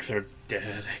Kresniks are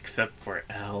dead, except for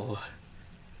Elle.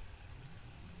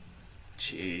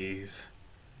 Jeez.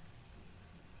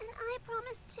 And I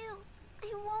promise too.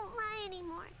 I won't lie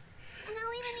anymore. And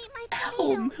I'll even eat my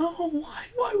Oh tomatoes. no, why?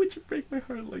 Why would you break my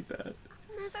heart like that?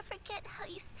 I'll never forget how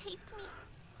you saved me.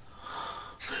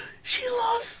 She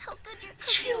lost. How good your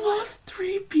She cooking lost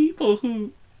 3 people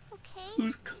Okay?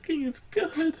 whose cooking is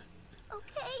good.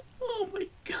 Okay? Oh my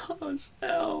gosh,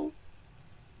 Elle.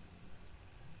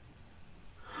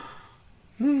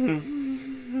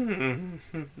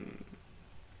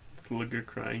 Is Luger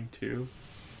crying too?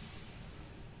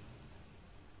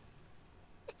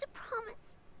 It's a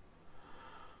promise.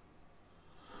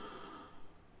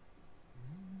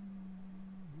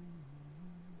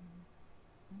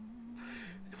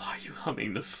 Why are you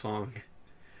humming this song?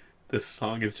 This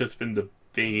song has just been the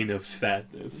bane of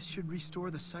sadness. This should restore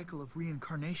the cycle of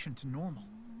reincarnation to normal.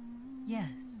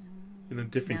 Yes. In a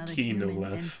different Now the key, no human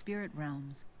and less. spirit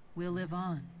realms will live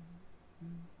on.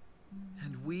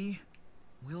 And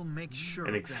we'll make sure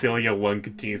And of that. Xillia 1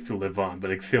 continues to live on,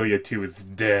 but Xillia 2 is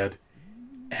dead.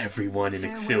 Everyone in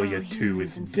Xillia 2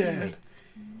 is dead.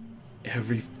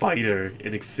 Every fighter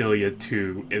in Xillia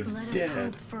 2 is Let us dead.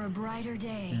 hope for a brighter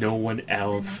day. No one The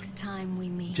else. next time we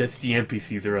meet. Just the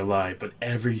NPCs are alive, but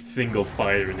every single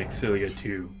fighter in Xillia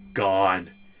 2 gone.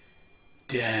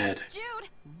 Dead. Jude!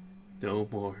 No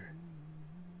more.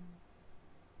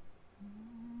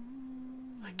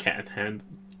 I can't handle.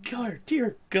 God,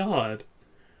 dear God.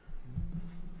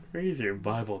 Raise your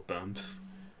Bible thumbs.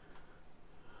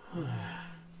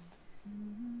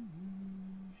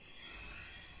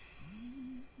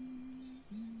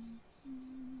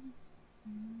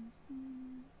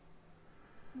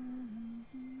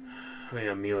 Oh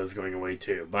yeah, Mila's going away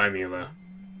too. Bye, Mila.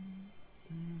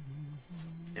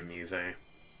 And Muse.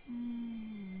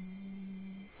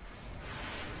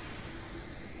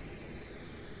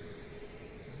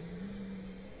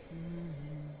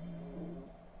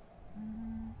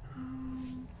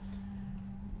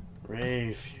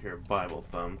 Raise your Bible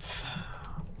thumbs.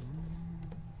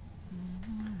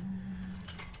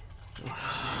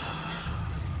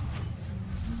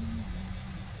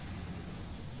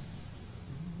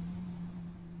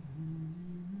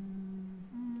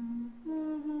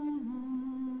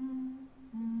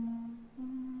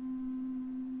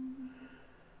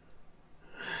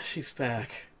 She's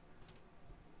back.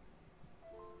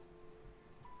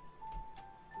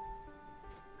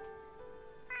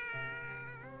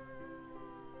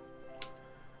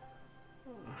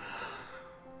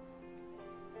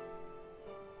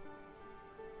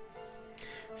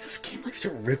 This game likes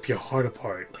to rip your heart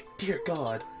apart. Like, dear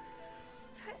God.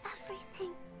 For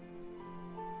everything.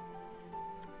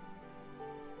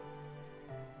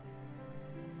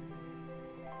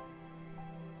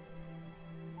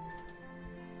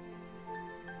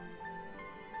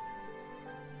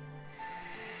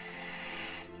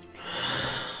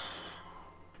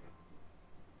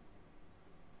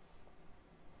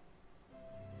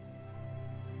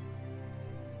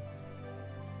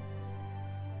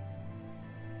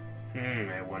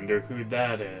 I wonder who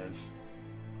that is.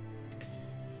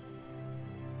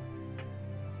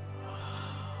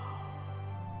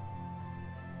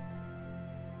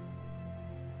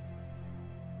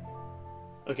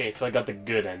 Okay, so I got the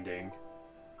good ending.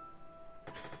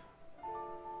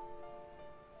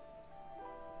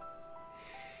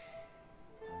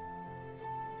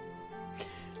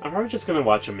 I'm probably just gonna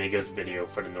watch Omega's video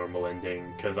for the normal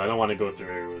ending, because I don't want to go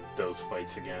through those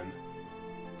fights again.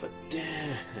 But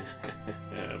damn.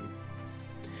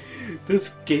 This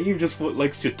game just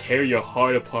likes to tear your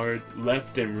heart apart,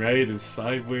 left and right and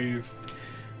sideways.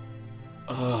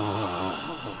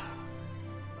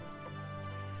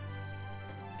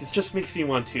 This just makes me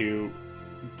want to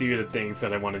do the things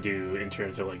that I want to do in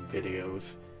terms of like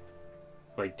videos.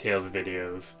 Like Tales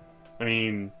videos. I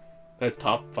mean, that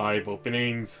top 5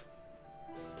 openings.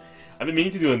 I've been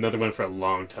meaning to do another one for a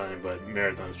long time, but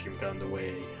Marathon Stream got in the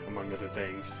way, among other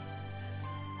things.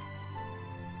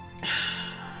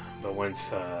 But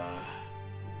once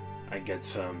I get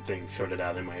some things sorted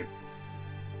out in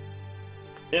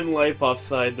life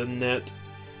offside the net,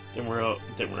 then we're all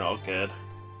good.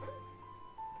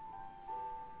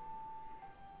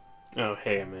 Oh,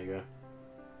 hey, Omega.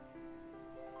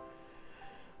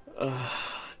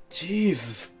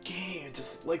 Jesus, game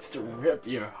just likes to rip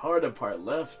your heart apart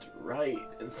left, right,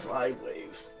 and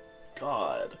sideways.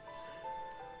 God.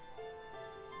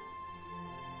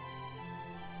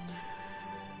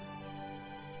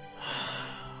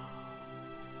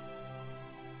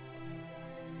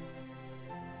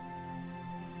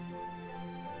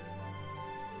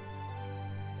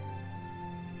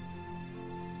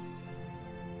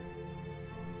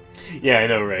 Yeah, I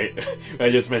know, right? I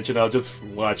just mentioned I'll just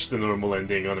watch the normal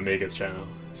ending on Omega's channel.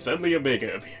 Suddenly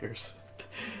Omega appears.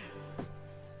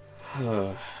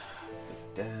 Damn.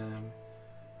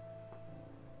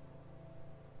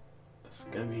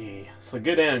 It's a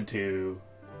good end to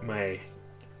my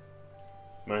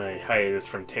hiatus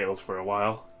from Tales for a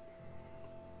while.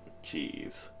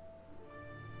 Jeez.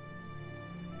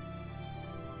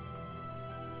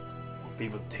 Won't be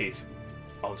able to taste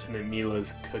alternate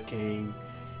Mila's cooking.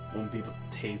 Won't be able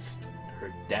to taste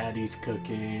her daddy's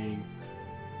cooking.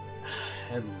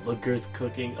 And Looker's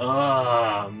cooking.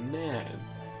 Oh, man.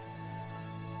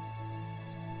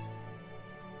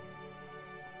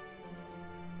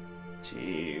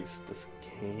 Jeez, this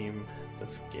game.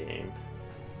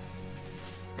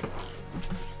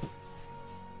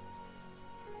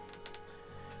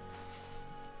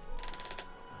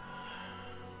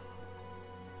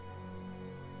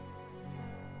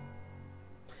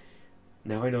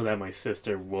 Now I know that my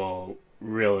sister will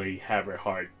really have her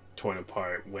heart torn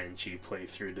apart when she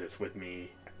plays through this with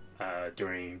me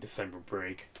during December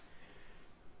break.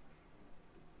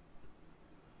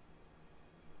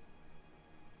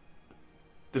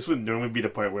 This would normally be the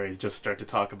part where I just start to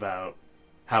talk about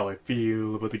how I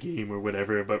feel about the game or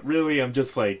whatever, but really I'm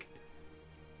just like,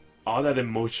 all that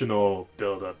emotional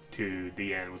build up to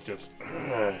the end was just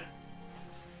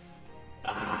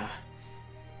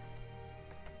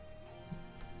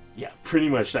yeah, pretty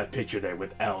much that picture there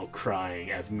with Elle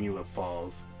crying as Mila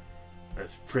falls.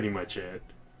 That's pretty much it.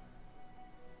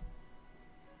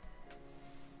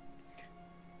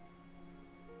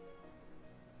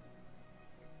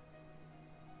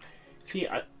 See,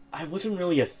 I wasn't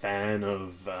really a fan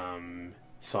of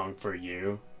Song for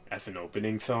You as an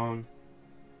opening song.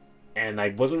 And I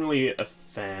wasn't really a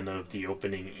fan of the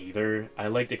opening either. I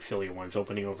liked Xillia 1's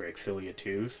opening over Xillia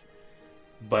 2's.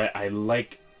 But I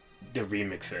like the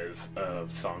remixes of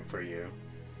Song for You.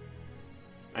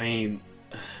 I mean,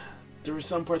 there were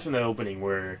some parts in that opening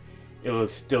where it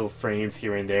was still frames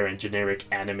here and there and generic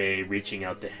anime reaching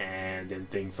out the hand and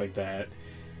things like that.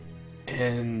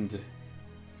 And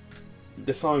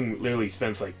the song literally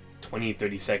spends like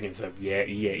 20-30 seconds of yeah,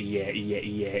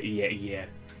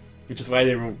 which is why I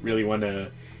didn't really want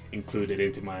to include it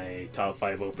into my top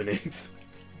 5 openings.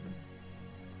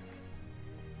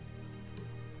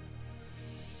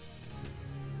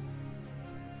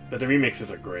 But the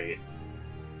remixes are great.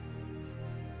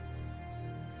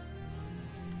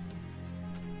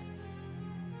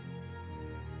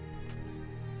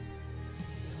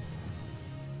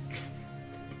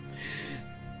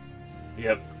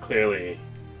 Yep, clearly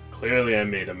I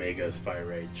made Omega Aspire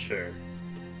right, sure.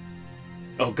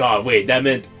 Oh god, wait, that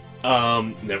meant,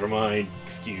 never mind,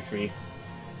 excuse me.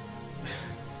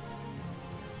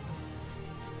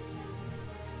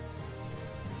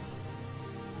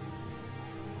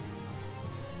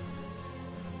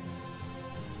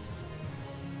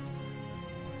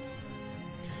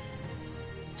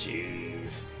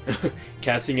 Jeez.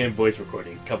 Casting and voice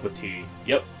recording, cup of tea,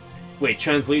 yep. Wait,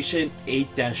 translation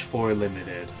 8-4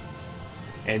 limited.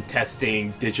 And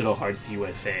testing Digital Hearts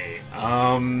USA.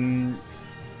 Can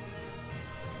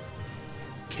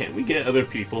we get other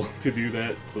people to do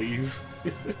that, please?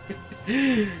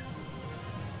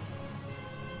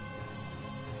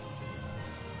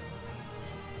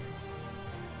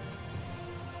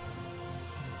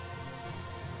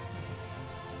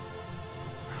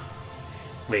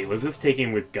 Wait, was this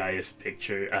taken with Gaius'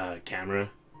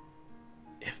 camera?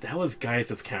 If that was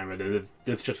Gaius' camera, then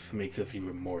this just makes us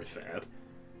even more sad.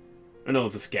 Oh no, it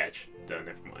was a sketch. Duh,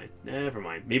 never mind. Never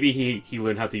mind. Maybe he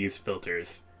learned how to use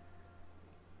filters.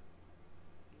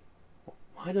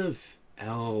 Why does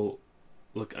Elle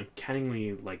look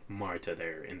uncannily like Marta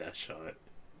there in that shot?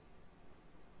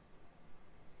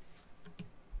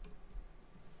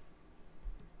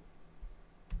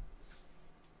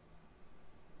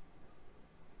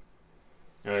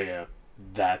 Oh yeah,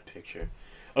 that picture.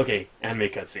 Okay, anime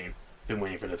cutscene. Been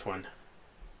waiting for this one.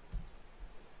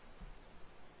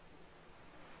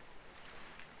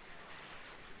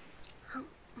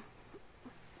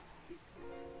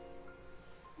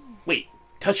 Wait,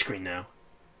 touchscreen now.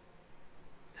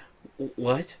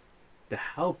 What? The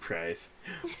Hal Prize?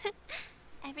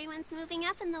 Everyone's moving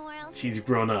up in the world. She's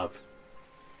grown up.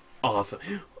 Awesome.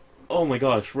 Oh my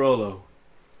gosh, Rolo.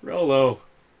 Rolo.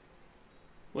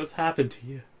 What's happened to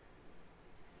you?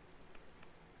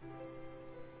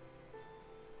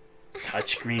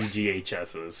 Touchscreen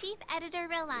GHSs. Chief Editor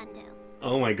Rolando.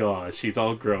 Oh my gosh, she's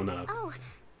all grown up. Oh.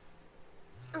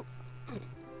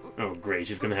 Oh great,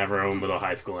 she's gonna have her own little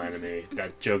high school anime.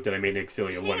 That joke that I made in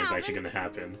Xillia 1 is actually gonna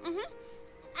happen.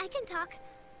 I can talk.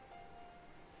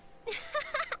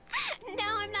 No,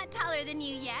 I'm not taller than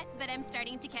you yet, but I'm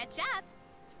starting to catch up.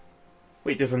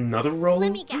 Wait, there's another Rolo?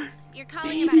 Let me guess. You're calling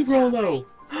Baby about a job, Rolo!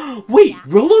 right? Wait, Yeah.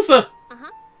 Rolo's a... Uh-huh.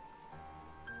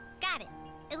 Got it.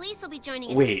 Elise will be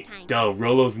joining us Wait, this time. duh,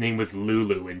 Rolo's name was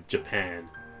Lulu in Japan.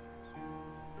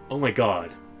 Oh my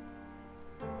god.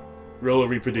 Rolo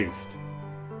reproduced.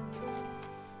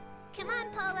 Come on,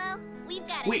 Polo. We've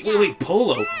got a Wait, job. wait,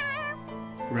 Polo!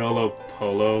 Rolo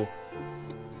Polo?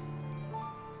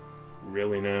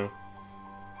 Really now?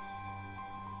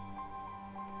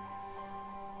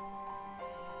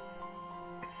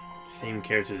 Same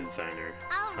character designer.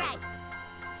 All right.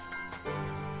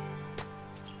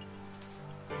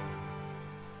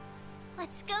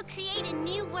 Let's go create a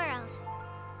new world.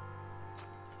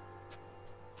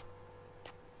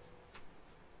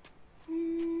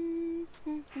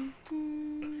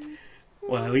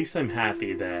 Well, at least I'm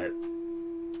happy that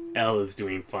Elle is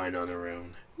doing fine on her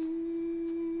own.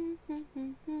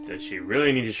 Does she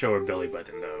really need to show her belly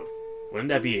button, though? Wouldn't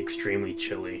that be extremely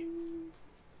chilly?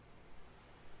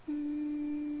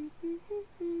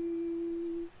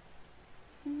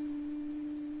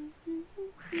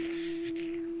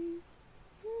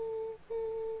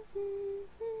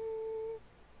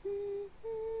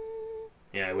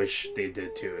 Yeah, I wish they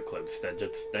did too, Eclipse.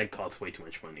 That costs way too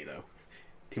much money, though.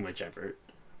 Too much effort.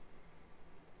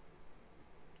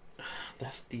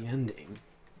 That's the ending.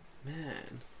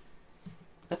 Man.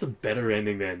 That's a better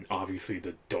ending than, obviously,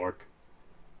 the dark,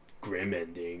 grim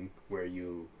ending, where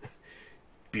you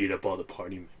beat up all the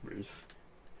party members.